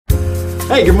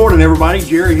Hey, good morning everybody.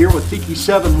 Jerry here with Tiki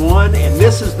 7-1, and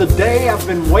this is the day I've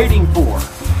been waiting for.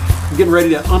 I'm getting ready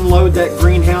to unload that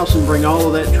greenhouse and bring all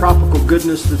of that tropical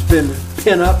goodness that's been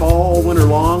pent up all winter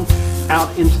long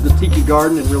out into the tiki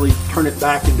garden and really turn it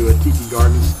back into a tiki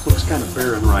garden. It looks kind of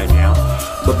barren right now.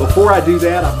 But before I do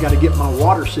that, I've got to get my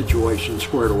water situation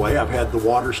squared away. I've had the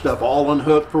water stuff all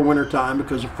unhooked for winter time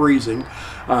because of freezing.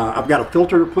 I've got a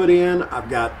filter to put in. I've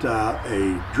got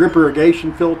a drip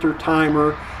irrigation filter,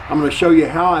 timer. I'm going to show you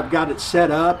how I've got it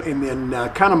set up, and then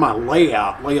kind of my lay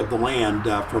of the land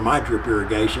for my drip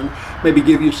irrigation. Maybe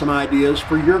give you some ideas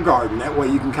for your garden. That way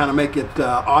you can kind of make it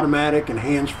automatic and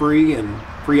hands-free and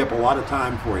free up a lot of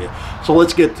time for you. So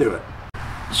let's get to it.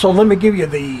 So let me give you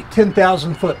the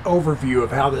 10,000 foot overview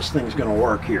of how this thing's going to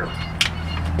work here.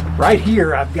 Right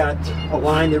here I've got a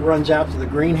line that runs out to the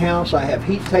greenhouse. I have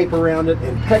heat tape around it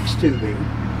and PEX tubing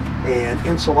and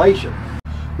insulation.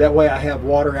 That way I have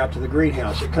water out to the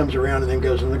greenhouse. It comes around and then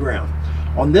goes in the ground.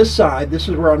 On this side, this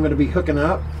is where I'm going to be hooking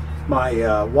up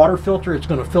my water filter. It's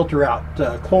going to filter out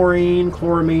chlorine,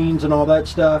 chloramines, and all that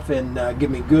stuff, and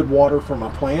give me good water for my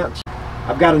plants.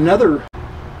 I've got another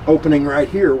opening right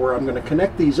here where I'm going to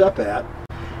connect these up at,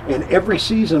 and every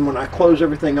season when I close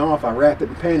everything off, I wrap it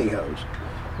in pantyhose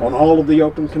on all of the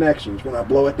open connections when I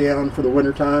blow it down for the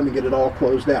winter time and get it all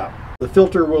closed out. The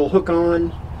filter will hook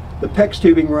on. The PEX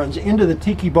tubing runs into the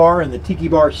tiki bar and the tiki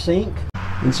bar sink,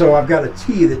 and so I've got a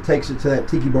T that takes it to that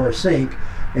tiki bar sink,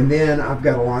 and then I've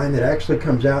got a line that actually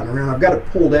comes out and around. I've got it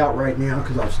pulled out right now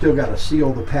because I've still got to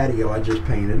seal the patio I just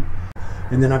painted,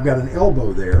 and then I've got an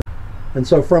elbow there. And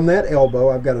so from that elbow,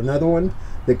 I've got another one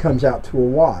that comes out to a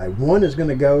Y. One is going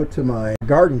to go to my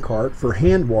garden cart for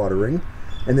hand watering,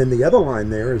 and then the other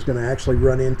line there is going to actually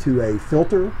run into a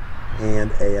filter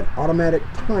and an automatic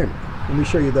timer. Let me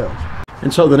show you those.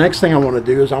 And so the next thing I want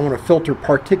to do is I want to filter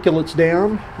particulates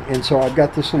down, and so I've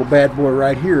got this little bad boy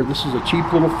right here. This is a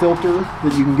cheap little filter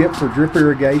that you can get for drip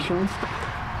irrigation. You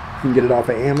can get it off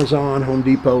of Amazon, Home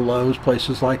Depot, Lowe's,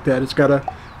 places like that. It's got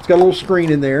a little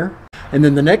screen in there. And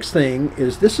then the next thing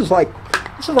is this is like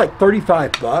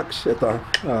 35 bucks at the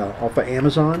off of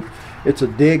Amazon. It's a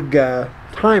dig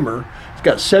timer. It's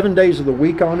got 7 days of the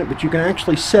week on it, but you can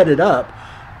actually set it up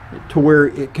to where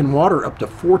it can water up to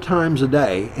 4 times a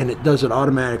day, and it does it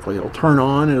automatically. It'll turn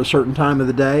on at a certain time of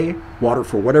the day, water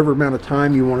for whatever amount of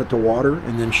time you want it to water,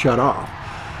 and then shut off.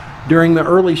 During the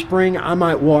early spring, I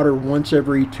might water once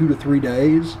every 2 to 3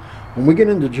 days. When we get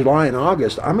into July and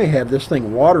August, I may have this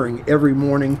thing watering every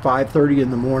morning, 5:30 in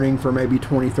the morning for maybe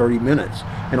 20-30 minutes.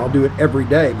 And I'll do it every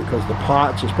day because the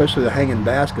pots, especially the hanging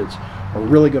baskets, are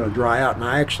really going to dry out. And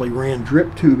I actually ran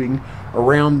drip tubing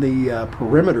around the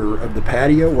perimeter of the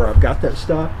patio where I've got that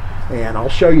stuff. And I'll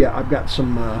show you, I've got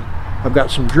some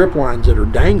drip lines that are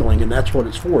dangling, and that's what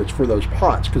it's for. It's for those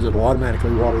pots because it'll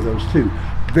automatically water those too.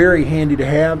 Very handy to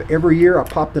have. Every year I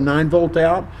pop the 9-volt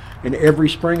out, and every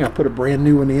spring I put a brand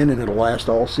new one in, and it'll last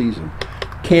all season.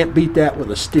 Can't beat that with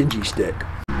a stingy stick.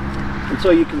 And so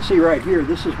you can see right here,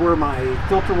 this is where my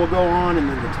filter will go on, and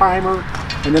then the timer,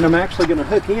 and then I'm actually going to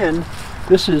hook in.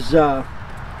 This is the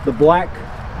black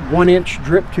 1-inch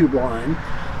drip tube line.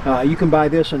 You can buy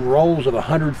this in rolls of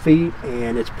 100 feet,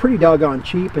 and it's pretty doggone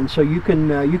cheap, and so you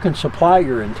can supply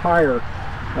your entire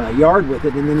yard with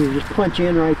it, and then you just punch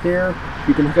in right there.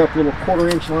 You can hook up little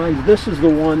 1/4-inch lines. This is the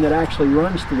one that actually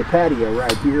runs to the patio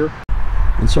right here.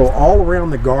 And so all around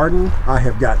the garden I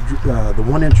have got the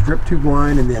 1-inch drip tube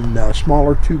line, and then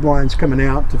smaller tube lines coming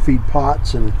out to feed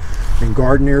pots and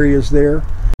garden areas there.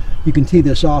 You can tee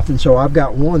this off, and so I've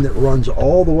got one that runs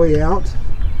all the way out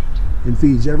and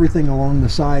feeds everything along the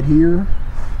side here.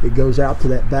 It goes out to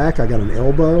that back. I got an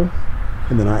elbow,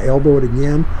 and then I elbow it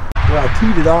again. Where I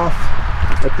teed it off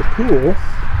at the pool,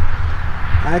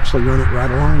 I actually run it right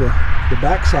along the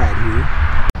back side here.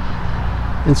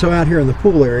 And so out here in the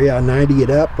pool area, I 90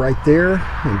 it up right there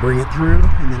and bring it through,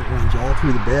 and then it runs all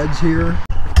through the beds here.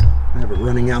 I have it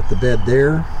running out the bed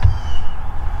there,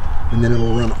 and then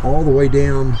it'll run all the way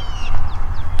down.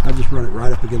 I just run it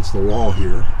right up against the wall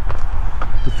here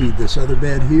to feed this other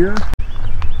bed here.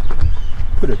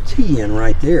 Put a T in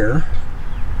right there,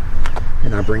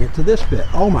 and I bring it to this bed.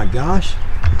 Oh my gosh,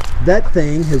 that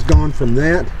thing has gone from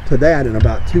that to that in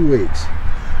about 2 weeks.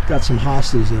 Got some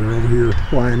hostas that are over here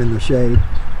lying in the shade.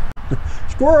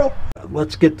 Squirrel!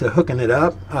 Let's get to hooking it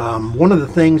up. One of the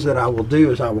things that I will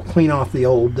do is I will clean off the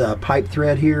old pipe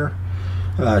thread here,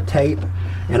 tape,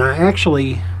 and I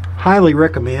actually highly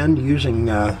recommend using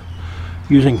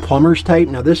using plumber's tape.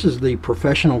 Now this is the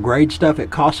professional grade stuff. It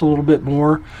costs a little bit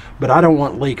more, but I don't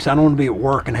want leaks. I don't want to be at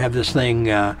work and have this thing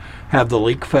have the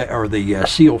leak or the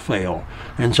seal fail.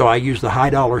 And so I use the high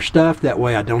dollar stuff. That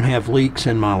way I don't have leaks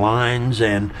in my lines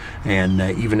and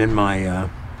even in my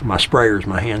my sprayers,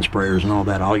 my hand sprayers and all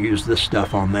that. I'll use this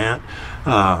stuff on that.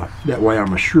 That way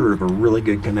I'm assured of a really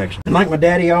good connection. And like my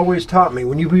daddy always taught me,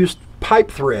 when you use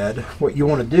pipe thread, what you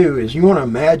want to do is you want to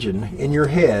imagine in your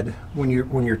head when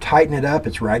you're tightening it up,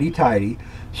 it's righty-tighty.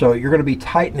 So you're going to be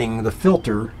tightening the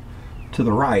filter to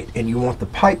the right, and you want the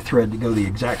pipe thread to go the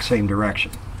exact same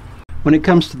direction. When it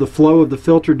comes to the flow of the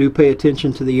filter, do pay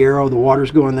attention to the arrow. The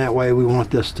water's going that way. We want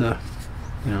this to,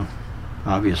 you know,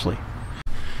 obviously.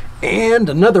 And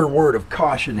another word of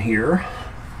caution here.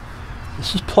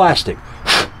 This is plastic.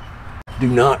 Do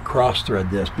not cross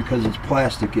thread this because it's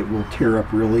plastic. It will tear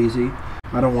up real easy.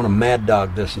 I don't want to mad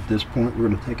dog this at this point. We're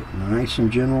going to take it nice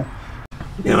and gentle.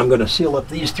 Now I'm going to seal up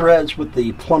these threads with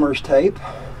the plumber's tape.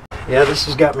 Yeah, this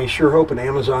has got me sure hoping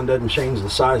Amazon doesn't change the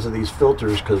size of these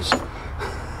filters because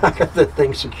I got that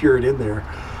thing secured in there.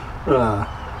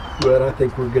 But I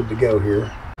think we're good to go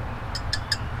here.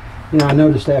 You know, I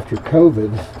noticed after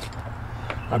COVID,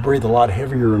 I breathe a lot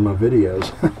heavier in my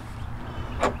videos.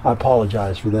 I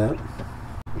apologize for that.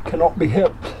 It cannot be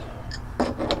helped.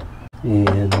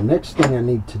 And the next thing I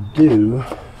need to do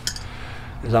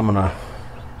is I'm going to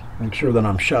make sure that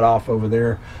I'm shut off over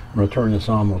there. I'm going to turn this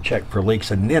on. We'll check for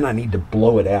leaks. And then I need to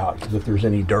blow it out because if there's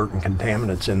any dirt and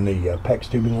contaminants in the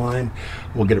PEX tubing line,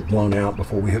 we'll get it blown out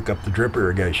before we hook up the drip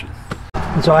irrigation.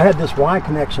 And so I had this Y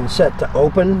connection set to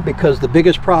open because the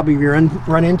biggest problem you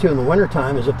run into in the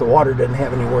wintertime is if the water doesn't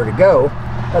have anywhere to go,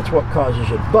 that's what causes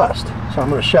you to bust. So I'm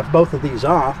going to shut both of these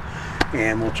off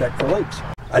and we'll check for leaks.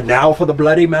 And now for the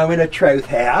bloody moment of truth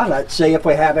here. Let's see if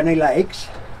we have any leaks.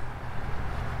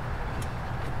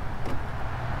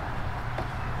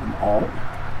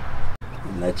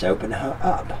 And let's open her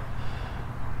up.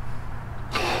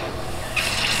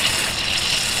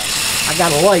 I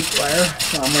got a leak there,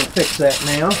 so I'm going to fix that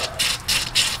now.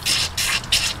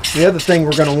 The other thing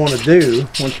we're going to want to do,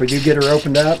 once we do get her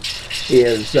opened up,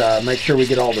 is make sure we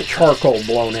get all the charcoal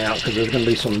blown out, because there's going to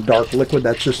be some dark liquid.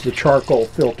 That's just the charcoal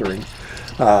filtering.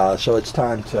 So it's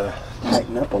time to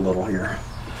tighten up a little here.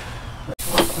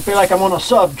 I feel like I'm on a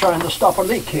sub trying to stop a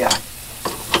leak here.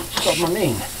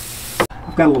 Submarine.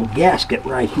 I've got a little gasket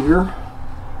right here.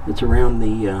 It's around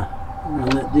the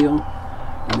around that deal.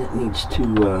 And it needs to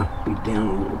be down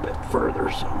a little bit further,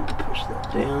 so I'm going to push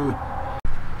that down.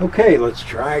 Okay, let's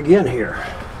try again here.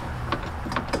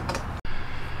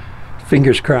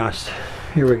 Fingers crossed.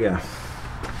 Here we go.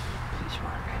 Please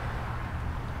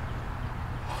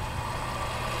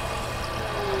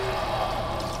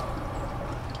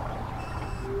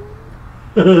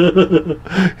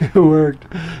work. It worked.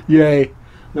 Yay.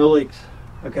 No leaks.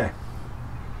 Okay.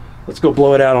 Let's go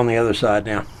blow it out on the other side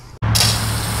now.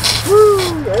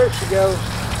 Woo! There she goes.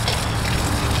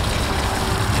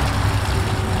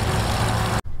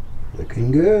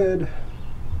 Looking good.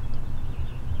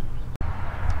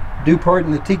 Do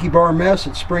pardon the tiki bar mess.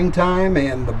 It's springtime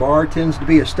and the bar tends to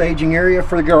be a staging area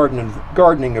for the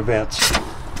gardening events.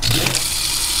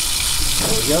 There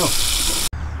we go.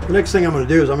 The next thing I'm going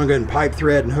to do is I'm going to go ahead and pipe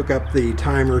thread and hook up the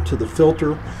timer to the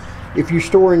filter. If you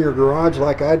store in your garage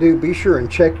like I do, be sure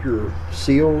and check your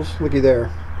seals. Looky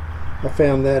there. I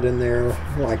found that in there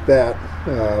like that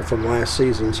from last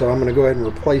season. So I'm going to go ahead and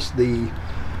replace the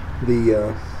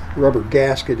rubber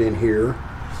gasket in here,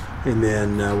 and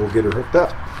then we'll get her hooked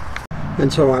up.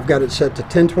 And so I've got it set to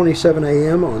 10:27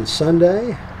 a.m. on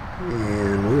Sunday,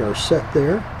 and we are set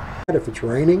there. If it's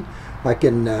raining, I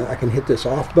can hit this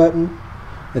off button,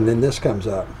 and then this comes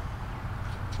up.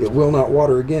 It will not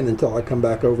water again until I come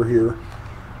back over here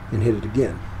and hit it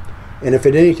again. And if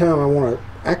at any time I want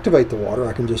to activate the water,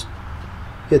 I can just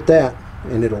hit that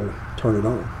and it'll turn it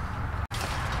on.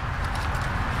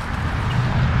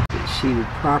 It's seated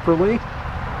properly.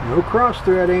 No cross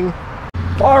threading.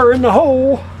 Fire in the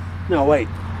hole. No, wait.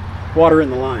 Water in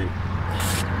the line.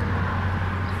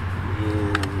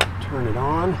 And turn it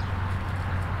on.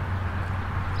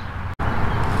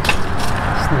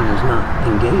 This thing is not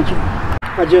engaging.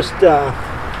 I just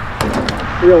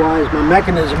realized my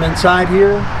mechanism inside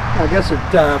here, I guess it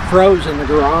froze in the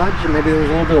garage, and maybe there was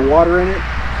a little bit of water in it,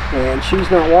 and she's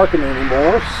not working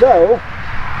anymore, so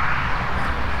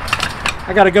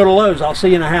I got to go to Lowe's. I'll see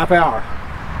you in a half hour.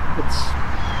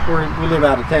 We live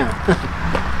out of town.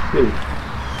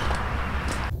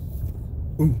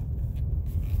 Ooh.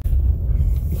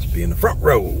 Let's be in the front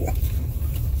row.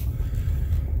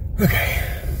 Okay,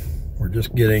 we're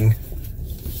just getting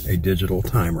a digital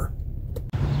timer.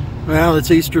 Well, it's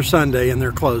Easter Sunday and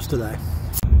they're closed today.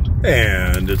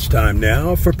 And it's time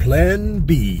now for Plan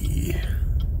B.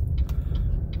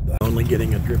 Only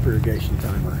getting a drip irrigation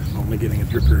timer. Only getting a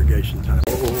drip irrigation timer.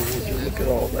 Oh, look at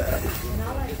all that.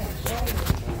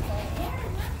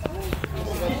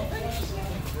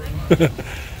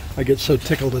 I get so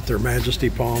tickled at their majesty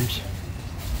palms.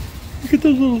 Look at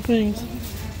those little things.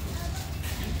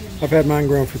 I've had mine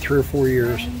grown for 3 or 4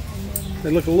 years.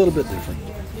 They look a little bit different.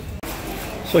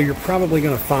 So you're probably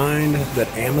going to find that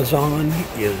Amazon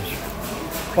is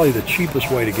probably the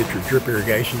cheapest way to get your drip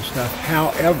irrigation stuff.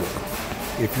 However,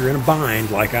 if you're in a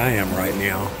bind like I am right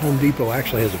now, Home Depot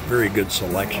actually has a very good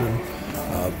selection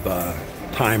of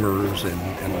timers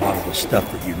and a lot of the stuff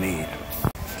that you need.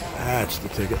 That's the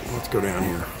ticket. Let's go down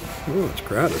here. Oh, it's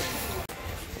crowded.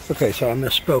 Okay, so I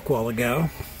misspoke a while ago.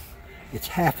 It's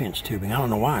 1/2-inch tubing. I don't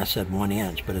know why I said 1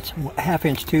 inch, but it's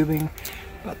 1/2-inch tubing.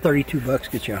 About 32 bucks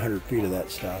gets you 100 feet of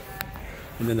that stuff.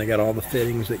 And then they got all the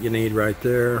fittings that you need right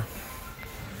there.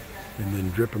 And then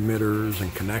drip emitters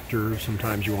and connectors.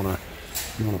 Sometimes you want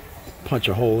to punch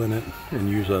a hole in it and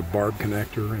use a barb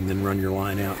connector and then run your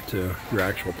line out to your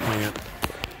actual plant.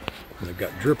 And they've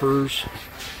got drippers,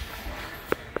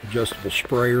 adjustable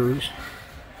sprayers,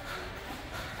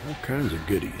 all kinds of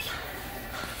goodies.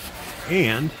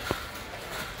 And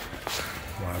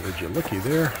why would you looky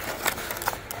there?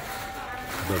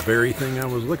 The very thing I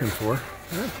was looking for.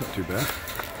 That's not too bad.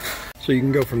 So you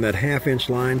can go from that 1/2-inch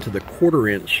line to the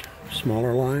 1/4-inch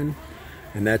smaller line,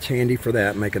 and that's handy for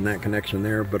that, making that connection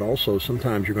there. But also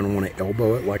sometimes you're going to want to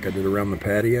elbow it like I did around the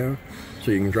patio,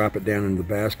 so you can drop it down into the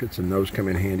baskets, and those come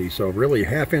in handy. So really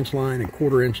 1/2-inch line and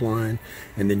 1/4-inch line,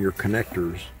 and then your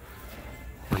connectors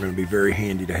are going to be very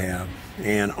handy to have.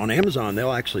 And on Amazon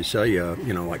they'll actually sell you,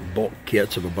 like bulk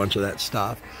kits of a bunch of that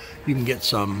stuff. You can get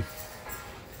some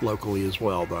locally as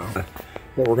well though.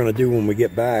 What we're going to do when we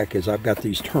get back is I've got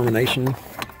these termination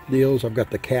deals. I've got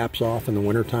the caps off in the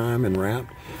wintertime and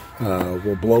wrapped.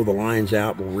 We'll blow the lines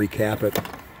out, we'll recap it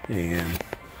and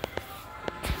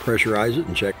pressurize it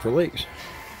and check for leaks.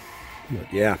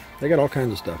 But yeah, they got all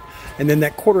kinds of stuff. And then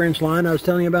that 1/4-inch line I was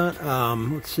telling you about,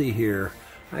 let's see here.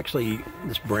 Actually,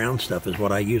 this brown stuff is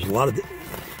what I use. A lot of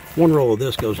one roll of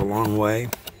this goes a long way,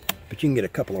 but you can get a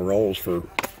couple of rolls for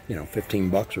 15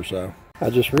 bucks or so. I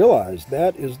just realized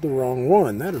that is the wrong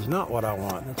one. That is not what I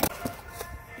want.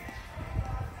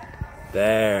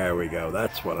 There we go.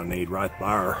 That's what I need right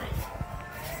there.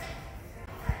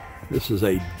 This is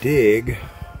a Dig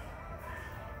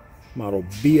model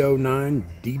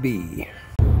B09DB.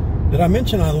 Did I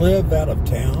mention I live out of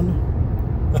town?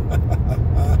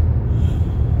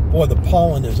 Boy, the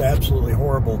pollen is absolutely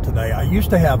horrible today. I used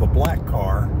to have a black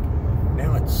car.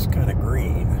 Now it's kind of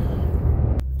green.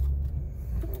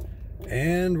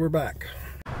 And we're back.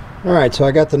 All right, so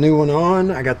I got the new one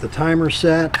on. I got the timer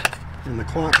set and the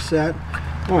clock set.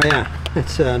 Oh yeah,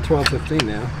 it's 12:15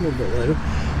 now, a little bit later.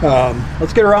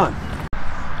 Let's get her on.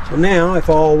 So now, if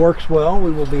all works well,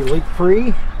 we will be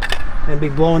leak-free and be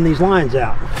blowing these lines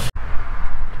out.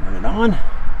 Turn it on.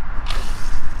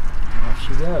 Off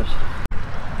she goes.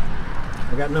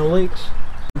 I got no leaks.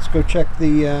 Let's go check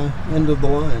the end of the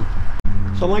line.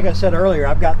 So like I said earlier,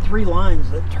 I've got 3 lines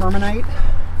that terminate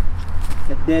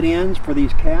at dead ends for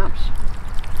these caps.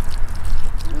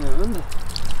 And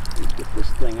let's get this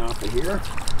thing off of here.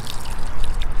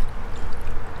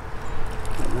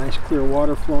 Got nice clear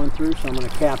water flowing through, so I'm going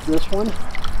to cap this one.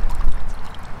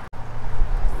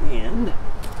 And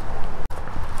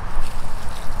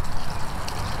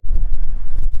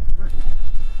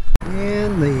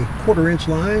the 1/4-inch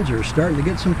lines are starting to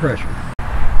get some pressure.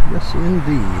 Yes,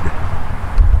 indeed.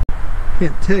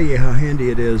 Can't tell you how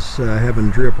handy it is having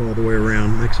drip all the way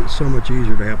around. It makes it so much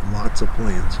easier to have lots of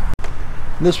plants.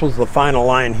 This was the final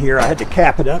line here. I had to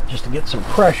cap it up just to get some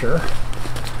pressure.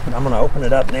 And I'm going to open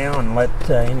it up now and let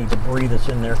any debris that's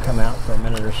in there come out for a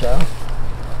minute or so.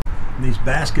 These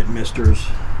basket misters,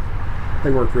 they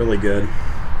work really good.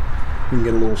 You can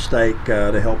get a little stake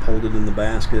to help hold it in the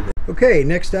basket. Okay,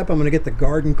 next up I'm going to get the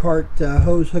garden cart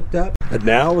hose hooked up. And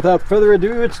now, without further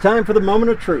ado, it's time for the moment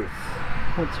of truth.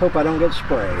 Let's hope I don't get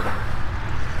sprayed.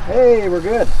 Hey, we're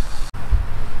good.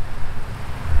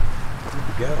 Good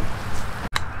to go.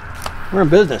 We're in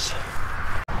business.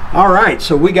 All right,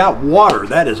 so we got water.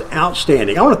 That is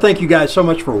outstanding. I want to thank you guys so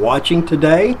much for watching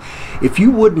today. If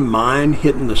you wouldn't mind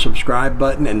hitting the subscribe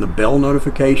button and the bell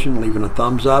notification, leaving a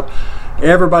thumbs up.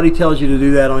 Everybody tells you to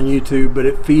do that on YouTube, but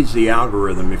it feeds the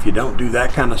algorithm. If you don't do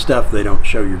that kind of stuff, they don't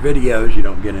show your videos, you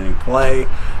don't get any play,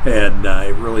 and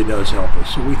it really does help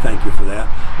us. So we thank you for that.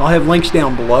 I'll have links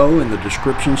down below in the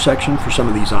description section for some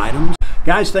of these items.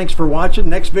 Guys, thanks for watching.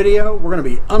 Next video, we're going to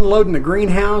be unloading the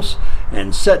greenhouse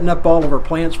and setting up all of our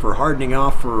plants for hardening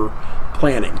off for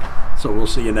planting. So we'll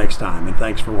see you next time, and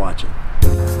thanks for watching.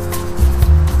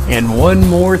 And one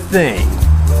more thing,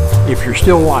 if you're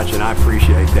still watching, I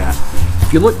appreciate that.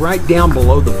 If you look right down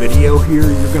below the video here,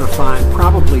 you're going to find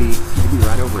probably maybe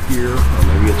right over here, or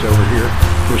maybe it's over here,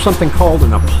 there's something called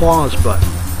an applause button.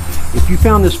 If you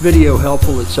found this video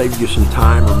helpful, it saved you some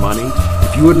time or money,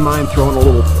 if you wouldn't mind throwing a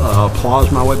little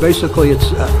applause my way. Basically,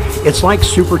 it's like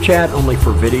Super Chat, only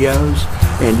for videos,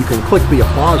 and you can click the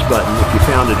applause button if you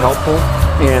found it helpful,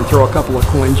 and throw a couple of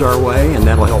coins our way, and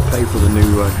that'll help pay for the new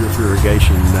drip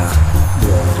irrigation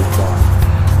bill I just bought.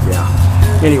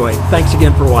 Yeah. Anyway, thanks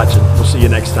again for watching. We'll see you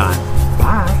next time.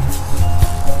 Bye.